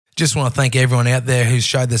Just want to thank everyone out there who's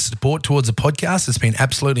showed their support towards the podcast. It's been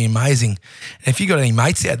absolutely amazing. And if you've got any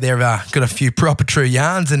mates out there who've got a few proper true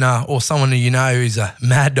yarns and or someone who you know who's a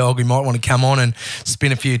mad dog who might want to come on and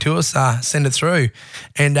spin a few to us, send it through.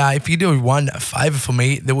 And if you do one favour for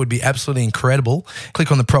me, that would be absolutely incredible.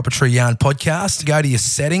 Click on the Proper True Yarn podcast, go to your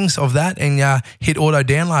settings of that and hit auto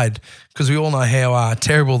download, because we all know how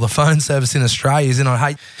terrible the phone service in Australia is, and I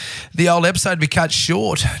hate the old episode be cut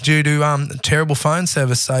short due to terrible phone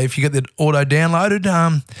service. So if you get the auto downloaded,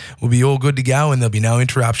 we'll be all good to go and there'll be no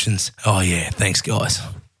interruptions. Oh yeah, thanks guys.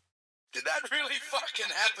 Did that really fucking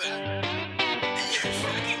happen? Are you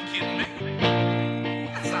fucking kidding me?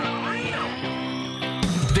 That's unreal.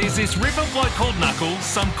 There's this river bloke called Knuckles,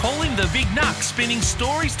 some call him the Big Knuck, spinning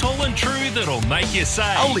stories tall and true that'll make you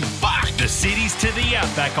say, holy fuck! The cities to the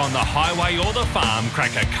outback, on the highway or the farm,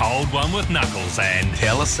 crack a cold one with Knuckles and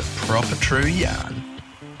tell us a proper true yarn.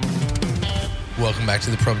 Welcome back to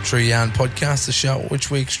the Proper True Yarn podcast, the show at which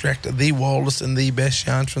we extract the wildest and the best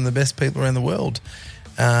yarns from the best people around the world.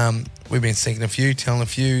 We've been sinking a few, telling a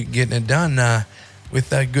few, getting it done with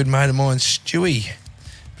that good mate of mine, Stewie.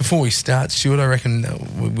 Before we start, Stuart, I reckon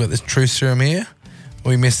we've got this truth serum here.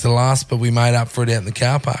 We missed the last, but we made up for it out in the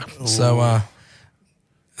car park. Ooh. So,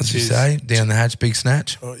 as you say, down the hatch, big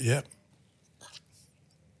snatch. Oh, yeah.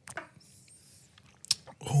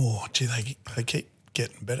 Oh, gee, they keep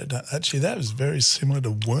getting better. Actually, that was very similar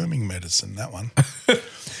to worming medicine, that one.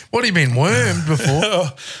 What, have you been wormed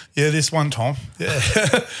before? Yeah, this one time. Yeah.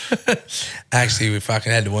 Actually, we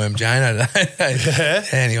fucking had to worm Jane today. Yeah.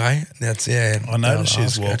 Anyway, that's, yeah. I noticed she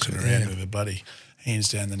was walking around with her buddy, hands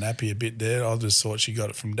down the nappy a bit there. I just thought she got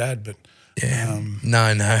it from Dad, but... Yeah.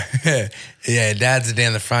 No. Yeah, Dad's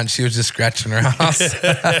down the front. She was just scratching her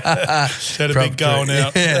ass. She had a big going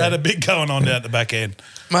out. Yeah. Had a big going on down at the back end.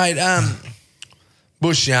 Mate,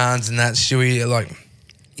 bush yarns and that, Stewie, like,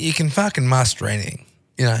 you can fucking muster anything,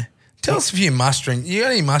 you know. Tell us a few mustering. You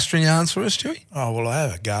got any mustering yarns for us, Stewie? Oh, well, I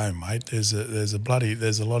have a go, mate. There's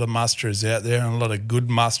a lot of musterers out there and a lot of good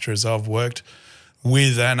musterers I've worked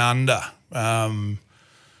with and under. When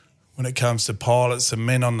it comes to pilots and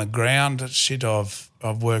men on the ground, shit, I've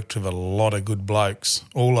worked with a lot of good blokes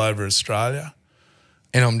all over Australia.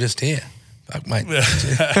 And I'm just here. Fuck, mate.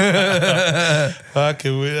 Fuck,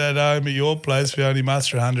 we're at home at your place. We only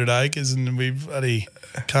muster 100 acres and we bloody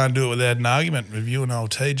can't do it without an argument with you and old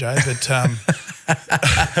TJ.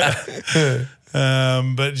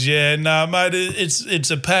 But yeah, no, mate,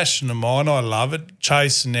 it's a passion of mine. I love it,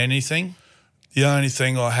 chasing anything. The only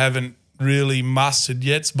thing I haven't really mustered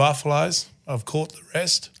yet's buffaloes. I've caught the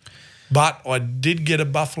rest. But I did get a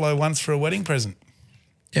buffalo once for a wedding present.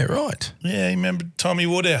 Yeah, right. Yeah, you remember Tommy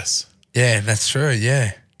Woodhouse? Yeah, that's true,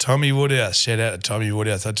 yeah. Tommy Woodhouse. Shout out to Tommy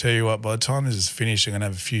Woodhouse. I tell you what, by the time this is finished, I'm going to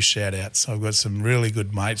have a few shout-outs. I've got some really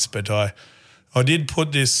good mates, but I did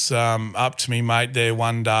put this up to me mate there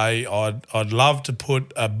one day. I'd love to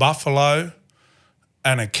put a buffalo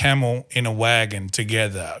and a camel in a wagon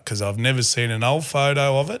together because I've never seen an old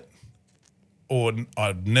photo of it or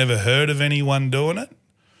I'd never heard of anyone doing it.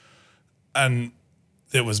 And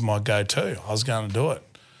it was my go-to. I was going to do it.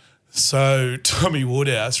 So Tommy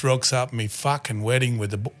Woodhouse rocks up me fucking wedding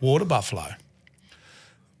with a water buffalo.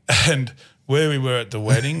 And where we were at the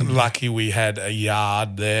wedding, lucky we had a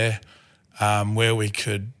yard there where we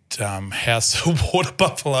could house a water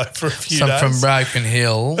buffalo for a few days. From Broken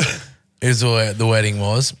Hill is where the wedding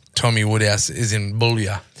was. Tommy Woodhouse is in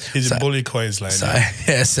Boulia. He's in Boulia, Queensland.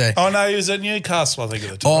 Oh, no, he was at Newcastle, I think,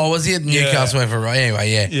 at the time. Oh, was he at Newcastle? Yeah.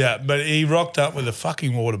 Anyway, yeah. Yeah, but he rocked up with a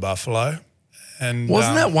fucking water buffalo. And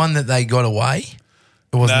wasn't that one that they got away?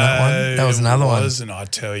 It wasn't that one? That was another one. It wasn't, I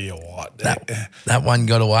tell you what. That one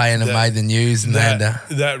got away and it made the news. And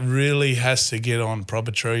that really has to get on Proper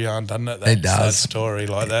True Yarn, doesn't it? It does. That story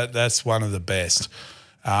like that. That's one of the best.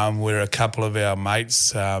 Where a couple of our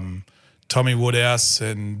mates, Tommy Woodhouse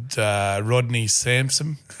and Rodney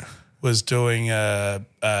Sampson, was doing not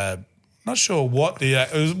sure what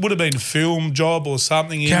it would have been a film job or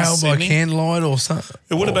something in Sydney. Carol by Candlelight or something.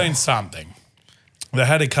 It would have been something. They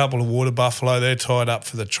had a couple of water buffalo there tied up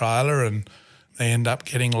for the trailer and they end up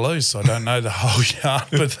getting loose. I don't know the whole yarn,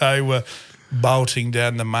 but they were bolting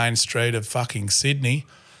down the main street of fucking Sydney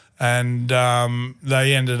and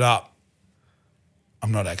they ended up,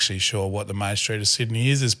 I'm not actually sure what the main street of Sydney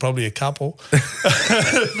is. There's probably a couple.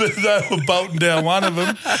 They were bolting down one of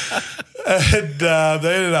them. And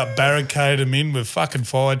they ended up barricading him in with fucking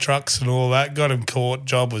fire trucks and all that. Got him caught.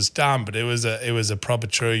 Job was done. But it was a proper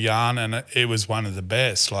true yarn and it was one of the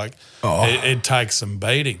best. Like, it takes some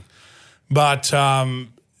beating. But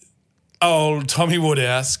Oh, Tommy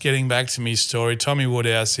Woodhouse, getting back to me story, Tommy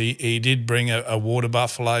Woodhouse, he did bring a water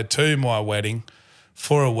buffalo to my wedding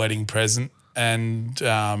for a wedding present, and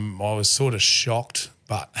I was sort of shocked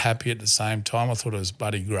but happy at the same time. I thought it was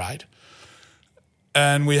bloody great.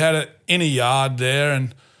 And we had it in a yard there,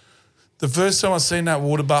 and the first time I seen that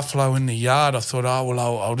water buffalo in the yard, I thought,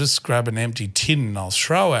 I'll just grab an empty tin and I'll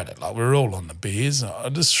throw at it. Like, we're all on the beers.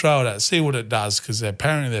 I'll just throw it at it, see what it does, because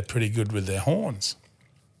apparently they're pretty good with their horns.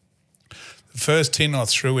 The first tin I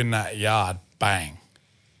threw in that yard, bang,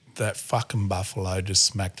 that fucking buffalo just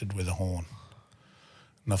smacked it with a horn.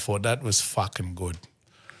 And I thought, that was fucking good.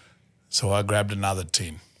 So I grabbed another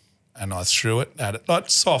tin and I threw it at it, like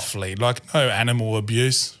softly, like no animal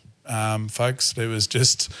abuse, folks. It was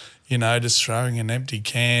just, just throwing an empty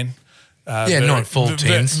can. Not full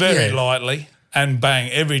tins. Very lightly. And bang,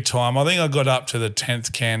 every time. I think I got up to the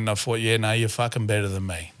 10th can and I thought, you're fucking better than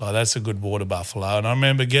me. Like, that's a good water buffalo. And I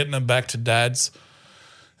remember getting it back to Dad's,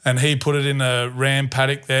 and he put it in a ram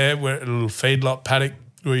paddock there, a little feedlot paddock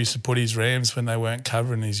where he used to put his rams when they weren't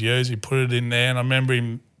covering his ewes. He put it in there, and I remember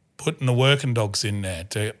him putting the working dogs in there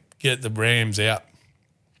to get the rams out.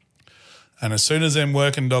 And as soon as them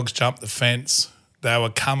working dogs jumped the fence, they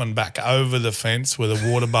were coming back over the fence with a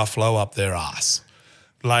water buffalo up their ass.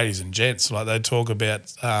 Ladies and gents, like, they talk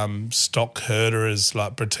about stock herders,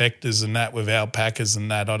 like protectors and that with alpacas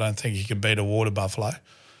and that. I don't think you can beat a water buffalo.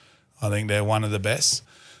 I think they're one of the best.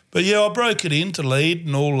 But, I broke it in to lead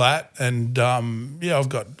and all that. And, I've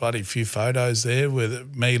got bloody few photos there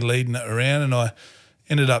with me leading it around, and I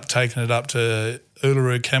ended up taking it up to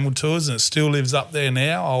Uluru Camel Tours, and it still lives up there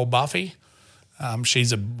now, old Buffy.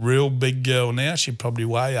 She's a real big girl now. She probably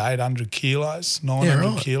weigh 800 kilos,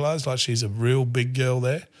 900 kilos. Like, she's a real big girl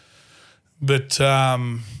there. But,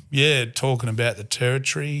 talking about the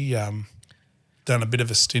territory, done a bit of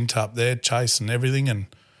a stint up there chasing everything and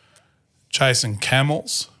chasing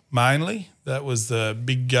camels mainly. That was the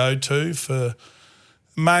big go-to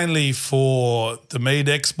mainly for the meat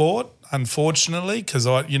export, unfortunately, because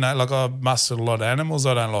I mustered a lot of animals.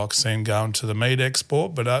 I don't like seeing going to the meat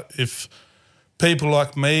export, but if people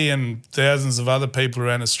like me and thousands of other people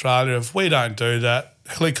around Australia, if we don't do that,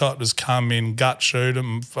 helicopters come in, gut shoot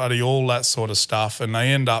them, bloody all that sort of stuff, and they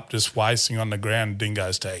end up just wasting on the ground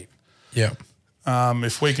dingoes to eat. Yeah.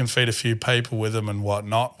 If we can feed a few people with them and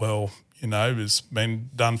whatnot, well, it's been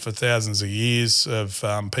done for thousands of years of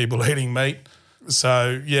people eating meat.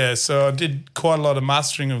 So I did quite a lot of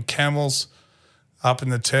mustering of camels up in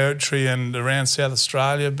the territory and around South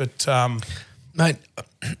Australia, but mate,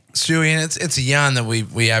 Stewie, it's a yarn that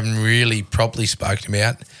we haven't really properly spoken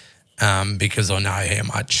about because I know how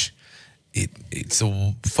much it's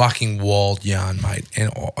a fucking wild yarn, mate.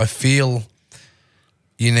 And I feel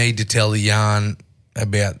you need to tell the yarn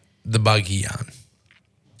about the buggy yarn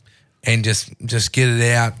and just get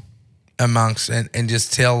it out amongst and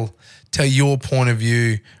just tell your point of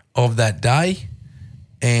view of that day.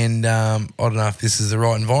 And I don't know if this is the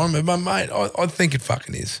right environment, but, mate, I think it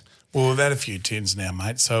fucking is. Well, we've had a few tins now,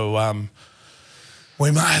 mate, so we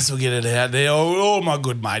may as well get it out there. All my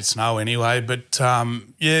good mates know anyway, but,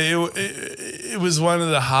 it was one of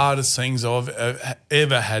the hardest things I've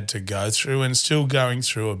ever had to go through, and still going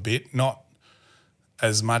through a bit, not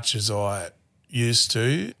as much as I used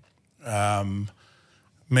to.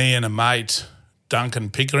 Me and a mate, Duncan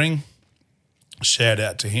Pickering, shout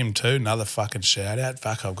out to him too. Another fucking shout out.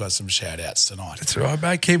 Fuck, I've got some shout outs tonight. That's right,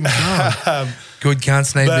 mate. Keep them going. Good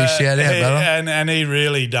cunts need to be shout out, brother. And he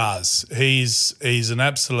really does. He's an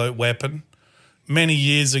absolute weapon. Many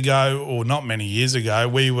years ago, or not many years ago,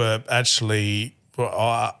 we were actually,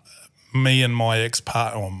 me and my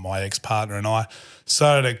ex-partner and I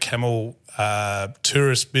started a camel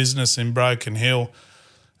tourist business in Broken Hill.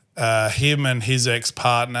 Him and his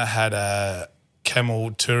ex-partner had a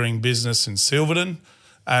camel touring business in Silverton,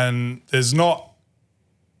 and there's not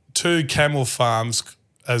two camel farms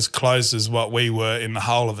as close as what we were in the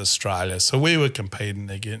whole of Australia. So we were competing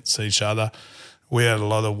against each other. We had a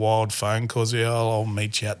lot of wild phone calls. I'll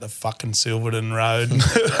meet you at the fucking Silverton Road.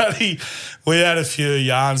 We had a few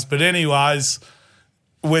yarns. But anyways,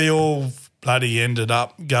 we all bloody ended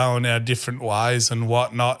up going our different ways and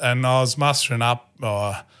whatnot. And I was mustering up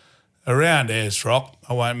around Ayers Rock.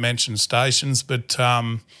 I won't mention stations, but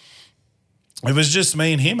it was just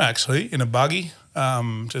me and him actually in a buggy,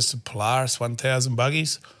 just a Polaris 1000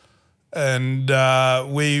 buggies. And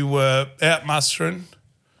we were out mustering,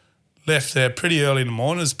 left there pretty early in the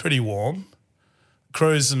morning. It was pretty warm,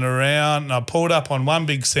 cruising around. And I pulled up on one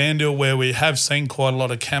big sand hill where we have seen quite a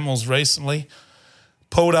lot of camels recently.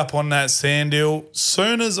 Pulled up on that sand hill.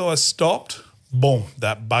 Soon as I stopped, boom,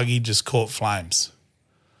 that buggy just caught flames.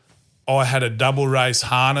 I had a double race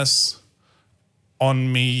harness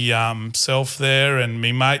on me self there, and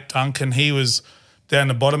me mate Duncan, he was down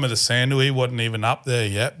the bottom of the sand. He wasn't even up there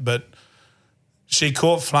yet, but she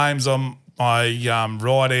caught flames on my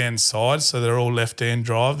right-hand side, so they're all left-hand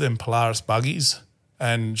drive, them Polaris buggies,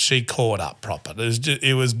 and she caught up proper.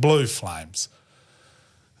 It was blue flames.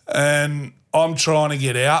 And I'm trying to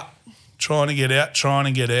get out,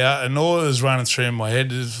 and all that was running through my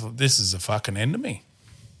head is, this is the fucking end of me.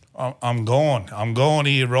 I'm gone. I'm gone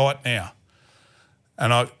here right now.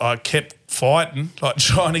 And I kept fighting, like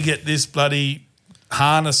trying to get this bloody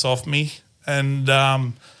harness off me. And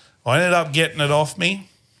I ended up getting it off me.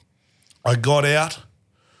 I got out.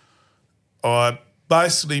 My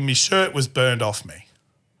shirt was burned off me.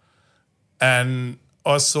 And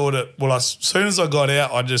I sort of, as soon as I got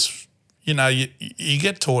out, I just, you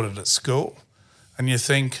get taught it at school and you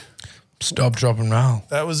think. Stop, drop and roll.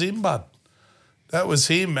 That was him, bud. That was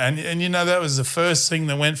him. And that was the first thing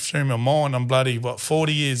that went through my mind. I'm bloody,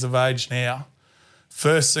 40 years of age now.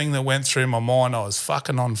 First thing that went through my mind, I was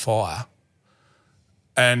fucking on fire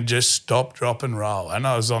and just stop, drop and roll. And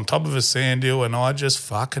I was on top of a sand hill and I just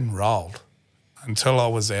fucking rolled until I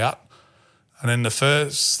was out. And then the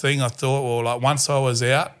first thing I thought, once I was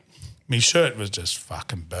out, my shirt was just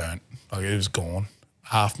fucking burnt. Like it was gone.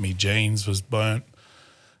 Half my jeans was burnt.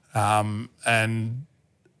 And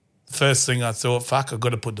first thing I thought, fuck, I've got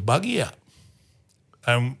to put the buggy out.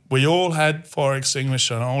 And we all had fire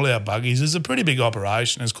extinguisher on all our buggies. It's a pretty big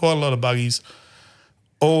operation. There's quite a lot of buggies,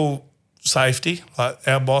 all safety. Like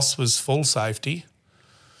our boss was full safety.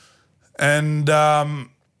 And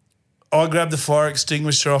I grabbed the fire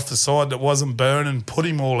extinguisher off the side that wasn't burning, put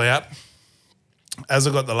him all out. As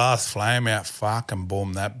I got the last flame out, fucking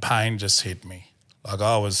boom, that pain just hit me. Like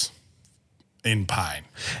I was in pain.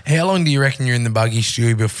 How long do you reckon you're in the buggy,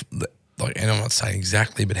 Stewie, and I'm not saying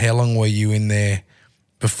exactly, but how long were you in there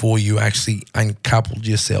before you actually uncoupled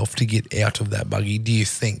yourself to get out of that buggy, do you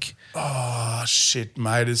think? Oh, shit,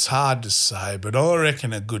 mate. It's hard to say, but I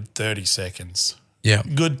reckon a good 30 seconds. Yeah.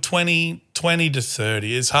 Good 20 to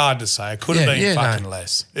 30. It's hard to say. It could have been fucking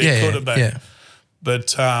less. It could have been. Yeah.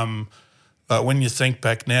 But when you think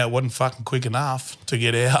back now, it wasn't fucking quick enough to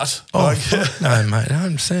get out. Oh, no, mate,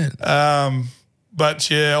 100%.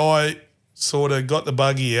 But, yeah, I sort of got the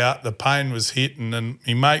buggy out. The pain was hitting and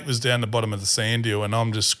my mate was down the bottom of the sand hill and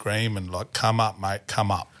I'm just screaming like, come up, mate, come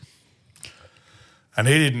up. And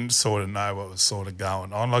he didn't sort of know what was sort of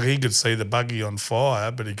going on. Like he could see the buggy on fire,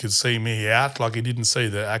 but he could see me out. Like he didn't see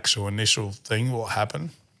the actual initial thing, what happened.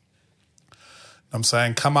 I'm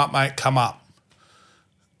saying, come up, mate, come up.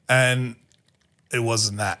 And it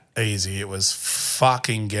wasn't that easy. It was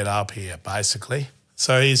fucking get up here, basically.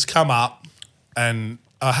 So he's come up and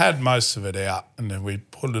I had most of it out and then we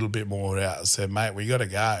put a little bit more out and said, mate, we got to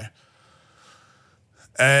go.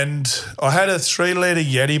 And I had a 3-litre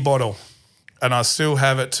Yeti bottle and I still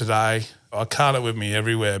have it today. I carry it with me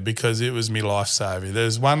everywhere because it was my lifesaver.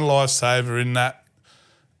 There's one lifesaver in that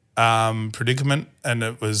predicament and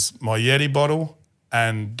it was my Yeti bottle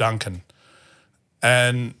and Duncan.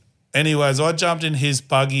 And anyways, I jumped in his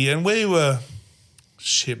buggy and we were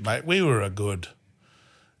a good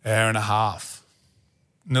hour and a half.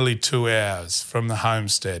 Nearly 2 hours from the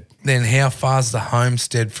homestead. Then how far's the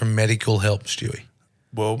homestead from medical help, Stewie?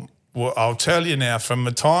 Well, I'll tell you now, from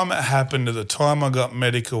the time it happened to the time I got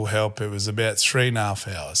medical help, it was about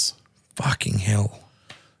 3.5 hours. Fucking hell.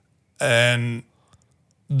 And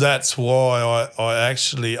that's why I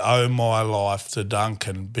actually owe my life to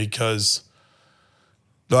Duncan because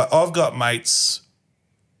like, I've got mates,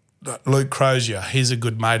 Luke Crozier, he's a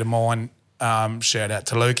good mate of mine. Shout out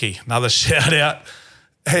to Lukey, another shout out.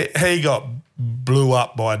 He got blew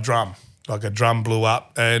up by a drum, like a drum blew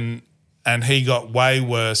up, and he got way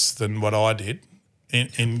worse than what I did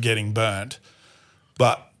in getting burnt.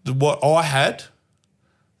 But what I had,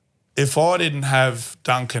 if I didn't have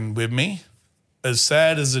Duncan with me, as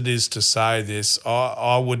sad as it is to say this,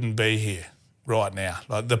 I wouldn't be here right now.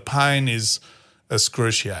 Like the pain is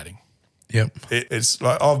excruciating. Yep. It's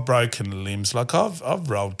like I've broken limbs. Like I've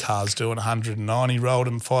rolled cars doing 190, rolled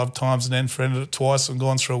them 5 times and then friended it twice and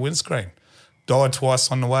gone through a windscreen. Died twice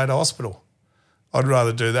on the way to hospital. I'd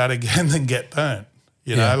rather do that again than get burnt.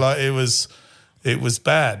 You know, like it was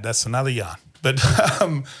bad. That's another yarn. But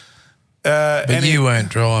you weren't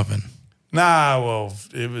driving. Nah, well,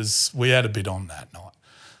 we had a bit on that night.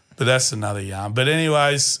 But that's another yarn. But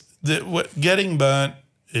anyways, getting burnt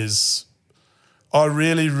is, I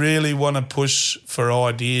really, really want to push for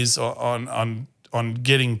ideas on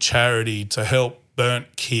getting charity to help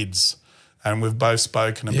burnt kids. And we've both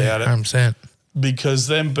spoken about it. 100%. because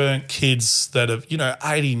them burnt kids that have,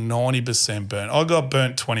 80, 90% burnt. I got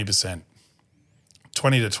burnt 20%,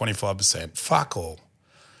 20 to 25%. Fuck all.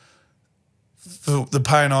 The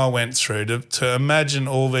pain I went through, to imagine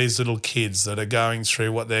all these little kids that are going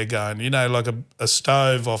through what they're going, like a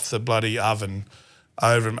stove off the bloody oven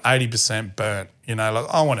over them, 80% burnt.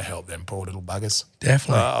 I want to help them poor little buggers.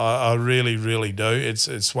 Definitely. I really, really do.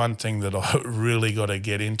 It's one thing that I really got to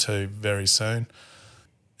get into very soon.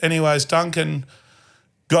 Anyways, Duncan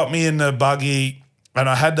got me in the buggy and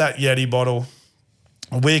I had that Yeti bottle.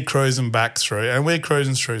 We're cruising back through and we're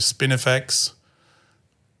cruising through Spinifex,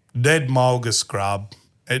 dead mulga scrub.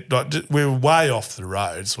 We were way off the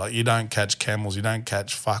roads. Like, you don't catch camels, you don't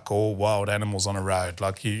catch fuck all wild animals on a road.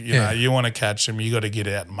 Like, you know, you want to catch them, you got to get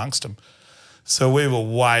out amongst them. So we were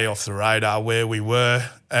way off the radar where we were.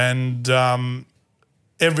 And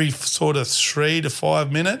every sort of 3 to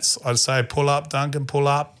 5 minutes, I'd say, pull up, Duncan, pull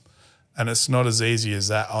up. And it's not as easy as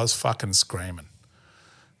that. I was fucking screaming.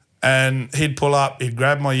 And he'd pull up, he'd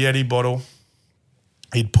grab my Yeti bottle,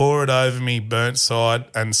 he'd pour it over me, burnt side,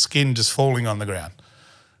 and skin just falling on the ground.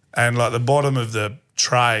 And like the bottom of the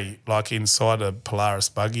tray, like inside a Polaris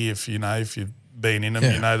buggy, if you've been in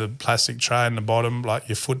them, the plastic tray in the bottom, like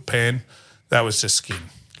your foot pan, that was just skin.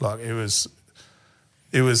 Like it was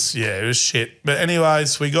shit. But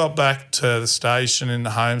anyways, we got back to the station in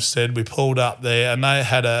the homestead. We pulled up there, and they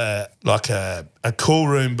had a cool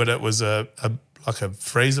room, but it was a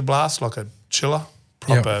freezer blast, like a chiller,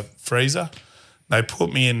 proper freezer. They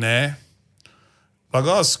put me in there. Like,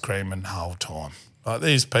 I was screaming the whole time. Like,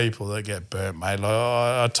 these people that get burnt, mate, like,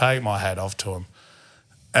 I take my hat off to them.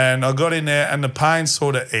 And I got in there and the pain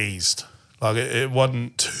sort of eased. Like, it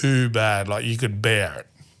wasn't too bad. Like, you could bear it.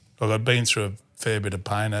 Like, I'd been through a fair bit of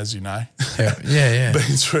pain, as you know. Yeah.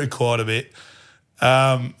 Been through quite a bit.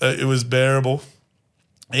 It was bearable.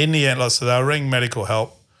 In the end, so they'll ring medical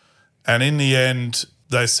help. And in the end,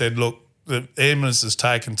 they said, look, the ambulance has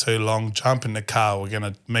taken too long. Jump in the car. We're going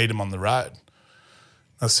to meet them on the road.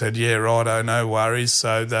 I said, yeah, righto, no worries.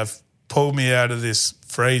 So they've pulled me out of this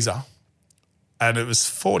freezer and it was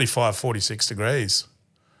 45, 46 degrees.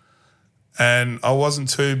 And I wasn't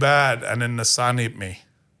too bad. And then the sun hit me.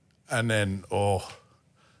 And then,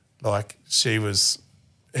 she was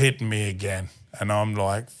hitting me again. And I'm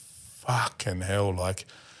like, fucking hell, like.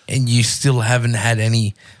 And you still haven't had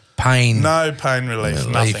any pain? No pain relief,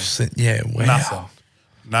 nothing. Yeah, wow. Nothing.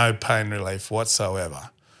 No pain relief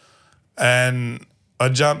whatsoever. And I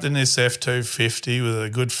jumped in this F-250 with a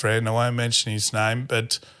good friend. I won't mention his name,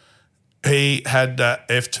 but he had that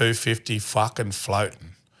F-250 fucking floating.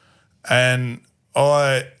 And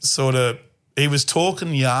he was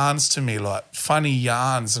talking yarns to me, like funny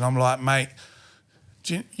yarns. And I'm like, mate,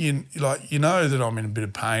 you know that I'm in a bit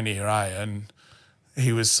of pain here, eh? And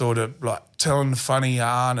he was sort of like telling the funny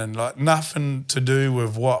yarn and like nothing to do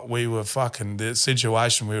with what we were the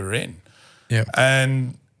situation we were in. Yeah.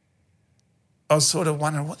 And I was sort of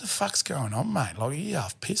wondering, what the fuck's going on, mate? Like, are you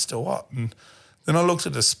half pissed or what? And then I looked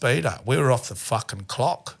at the speeder. We were off the fucking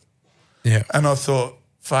clock. Yeah. And I thought,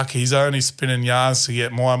 fuck, he's only spinning yarns to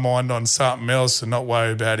get my mind on something else and not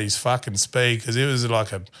worry about his fucking speed, because it was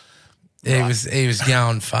like a... He was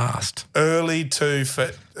going fast. Early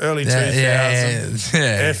 2000s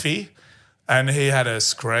Effie, and he had her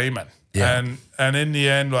screaming. Yeah. And in the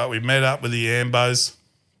end, like, we met up with the Ambos,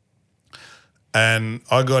 and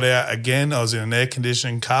I got out again. I was in an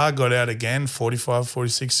air-conditioning car, got out again, 45,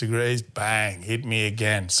 46 degrees, bang, hit me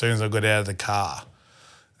again as soon as I got out of the car.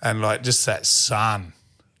 And, like, just that sun,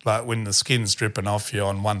 like when the skin's dripping off you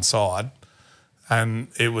on one side, and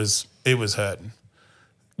it was hurting.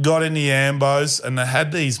 Got in the Ambos, and they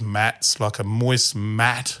had these mats, like a moist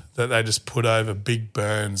mat that they just put over big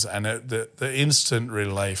burns, and the instant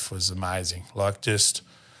relief was amazing. Like, just,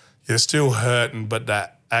 you're still hurting, but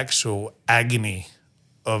that actual agony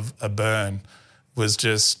of a burn was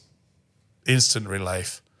just instant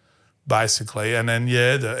relief, basically. And then,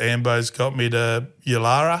 the Ambos got me to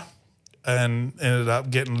Yulara and ended up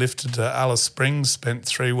getting lifted to Alice Springs, spent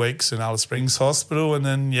 3 weeks in Alice Springs Hospital, and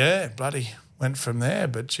then, bloody went from there.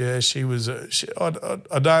 But, she was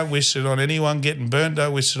I don't wish it on anyone getting burnt.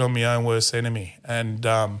 Don't wish it on my own worst enemy. And,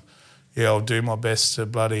 I'll do my best to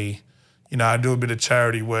bloody, do a bit of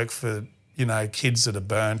charity work for, kids that are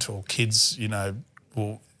burnt, or kids,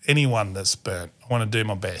 or anyone that's burnt. I want to do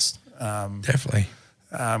my best. Definitely.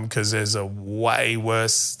 Because there's a way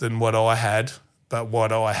worse than what I had. But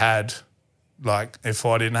what I had, like, if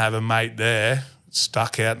I didn't have a mate there,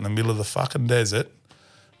 stuck out in the middle of the fucking desert,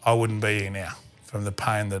 I wouldn't be here now from the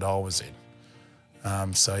pain that I was in.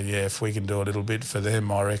 If we can do a little bit for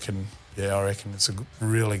them, I reckon yeah, I reckon it's a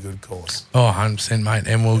really good course. Oh, 100%, mate.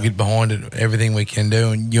 And we'll get behind it, everything we can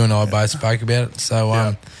do. And you and I both spoke about it.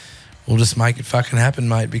 So we'll just make it fucking happen,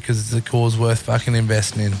 mate, because it's a cause worth fucking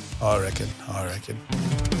investing in. I reckon.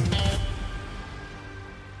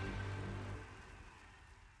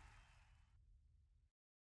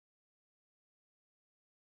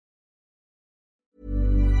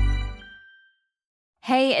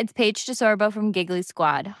 Hey, it's Paige DeSorbo from Giggly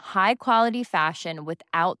Squad. High quality fashion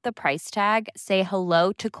without the price tag. Say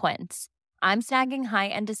hello to Quince. I'm snagging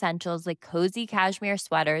high-end essentials like cozy cashmere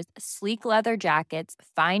sweaters, sleek leather jackets,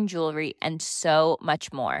 fine jewelry, and so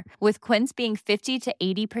much more. With Quince being 50 to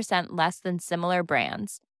 80% less than similar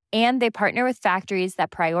brands. And they partner with factories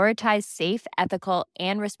that prioritize safe, ethical,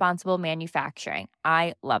 and responsible manufacturing.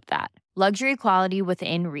 I love that. Luxury quality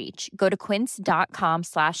within reach. Go to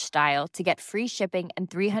quince.com/style to get free shipping and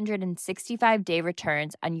 365-day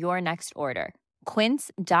returns on your next order.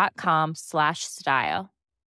 Quince.com/style.